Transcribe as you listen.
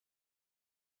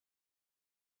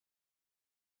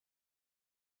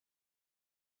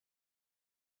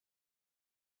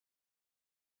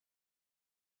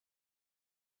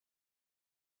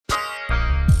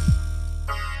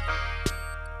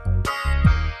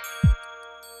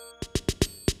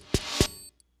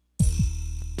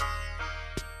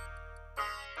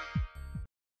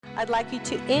I'd like you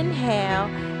to inhale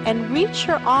and reach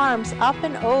your arms up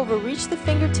and over. Reach the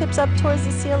fingertips up towards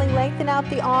the ceiling, lengthen out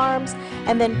the arms,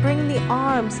 and then bring the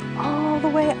arms all the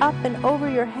way up and over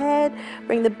your head.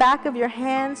 Bring the back of your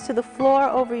hands to the floor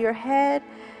over your head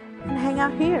and hang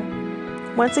out here.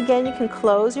 Once again, you can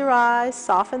close your eyes,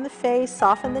 soften the face,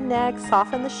 soften the neck,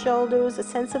 soften the shoulders, a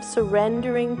sense of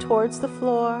surrendering towards the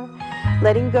floor,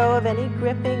 letting go of any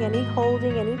gripping, any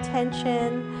holding, any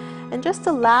tension, and just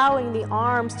allowing the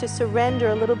arms to surrender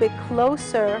a little bit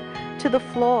closer to the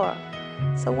floor.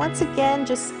 So once again,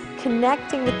 just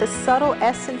connecting with the subtle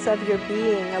essence of your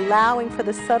being, allowing for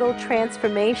the subtle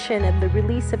transformation and the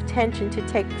release of tension to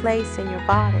take place in your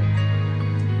body.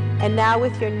 And now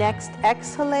with your next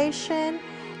exhalation,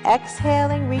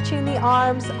 exhaling, reaching the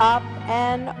arms up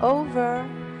and over,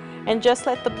 and just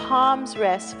let the palms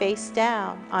rest face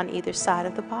down on either side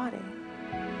of the body.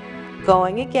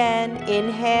 Going again,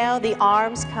 inhale, the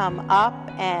arms come up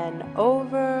and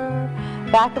over,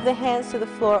 back of the hands to the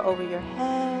floor over your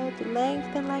head,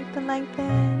 lengthen, lengthen,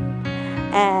 lengthen.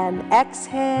 And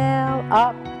exhale,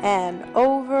 up and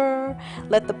over.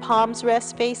 Let the palms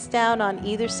rest face down on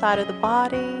either side of the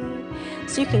body.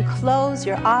 So you can close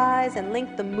your eyes and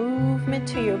link the movement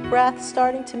to your breath,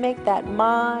 starting to make that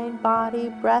mind, body,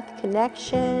 breath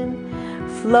connection,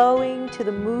 flowing to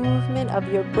the movement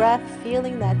of your breath,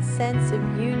 feeling that sense of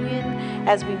union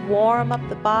as we warm up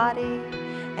the body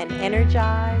and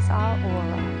energize our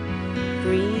aura.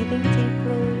 Breathing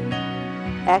deeply,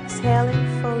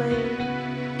 exhaling fully,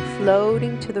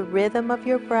 floating to the rhythm of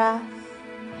your breath.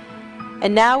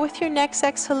 And now with your next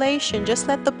exhalation, just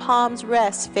let the palms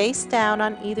rest face down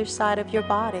on either side of your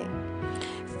body.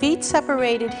 Feet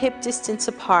separated hip distance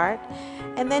apart,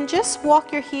 and then just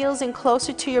walk your heels in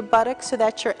closer to your buttocks so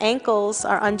that your ankles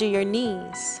are under your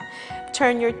knees.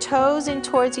 Turn your toes in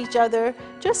towards each other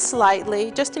just slightly,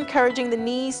 just encouraging the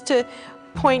knees to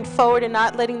point forward and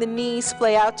not letting the knees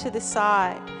splay out to the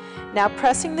side. Now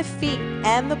pressing the feet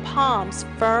and the palms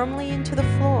firmly into the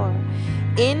floor.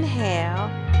 Inhale,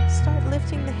 start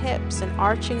lifting the hips and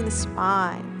arching the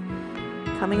spine.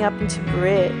 Coming up into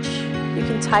bridge. You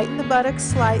can tighten the buttocks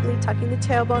slightly, tucking the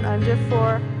tailbone under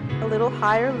for a little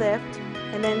higher lift.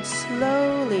 And then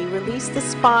slowly release the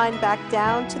spine back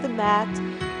down to the mat,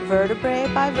 vertebrae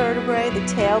by vertebrae. The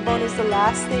tailbone is the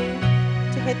last thing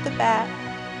to hit the mat.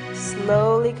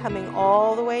 Slowly coming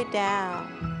all the way down.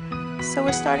 So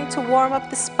we're starting to warm up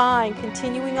the spine,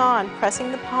 continuing on,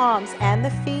 pressing the palms and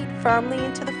the feet firmly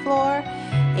into the floor.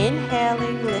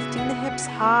 Inhaling, lifting the hips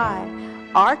high,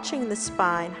 arching the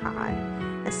spine high.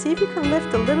 And see if you can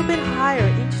lift a little bit higher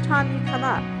each time you come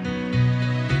up.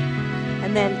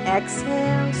 And then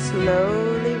exhale,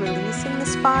 slowly releasing the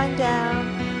spine down,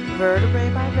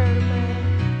 vertebrae by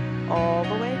vertebrae, all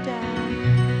the way down.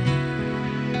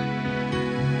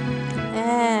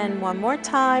 And one more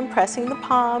time, pressing the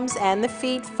palms and the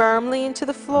feet firmly into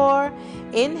the floor.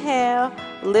 Inhale,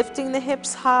 lifting the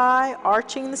hips high,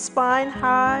 arching the spine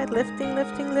high, lifting,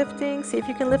 lifting, lifting. See if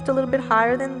you can lift a little bit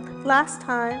higher than last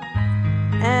time.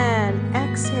 And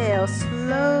exhale,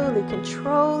 slowly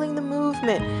controlling the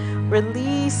movement,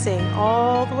 releasing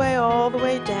all the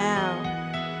way down.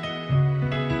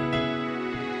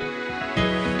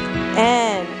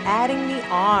 And adding the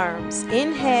arms.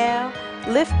 Inhale.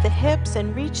 Lift the hips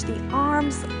and reach the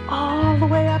arms all the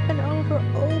way up and over,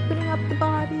 opening up the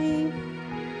body.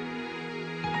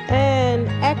 And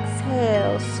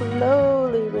exhale,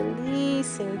 slowly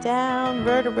releasing down,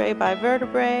 vertebrae by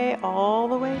vertebrae, all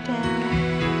the way down.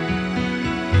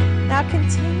 Now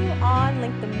continue on,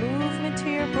 link the movement to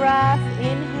your breath.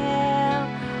 Inhale,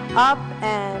 up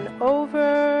and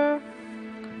over.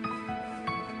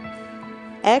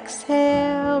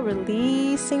 Exhale,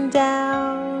 releasing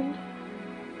down.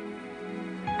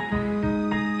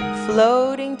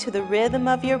 Floating to the rhythm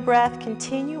of your breath,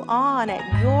 continue on at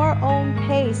your own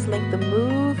pace. Link the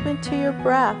movement to your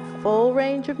breath, full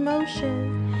range of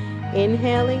motion.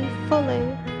 Inhaling fully,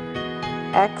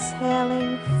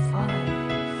 exhaling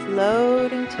fully,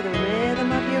 floating to the rhythm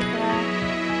of your breath.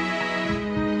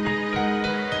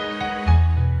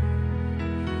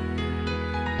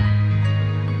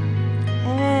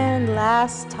 And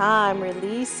last time,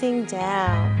 releasing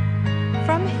down.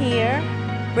 From here,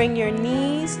 bring your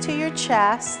knees to your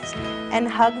chest and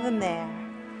hug them there.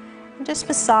 And just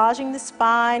massaging the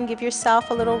spine, give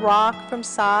yourself a little rock from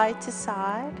side to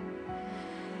side.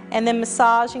 And then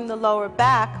massaging the lower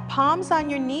back, palms on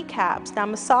your kneecaps. Now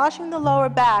massaging the lower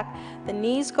back, the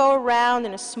knees go around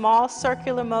in a small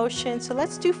circular motion. So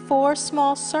let's do 4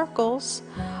 small circles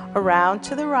around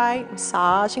to the right,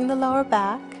 massaging the lower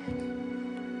back.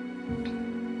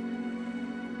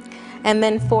 And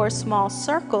then 4 small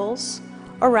circles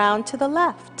around to the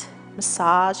left,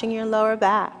 massaging your lower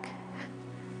back.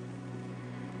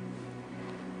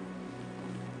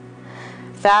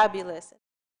 Fabulous.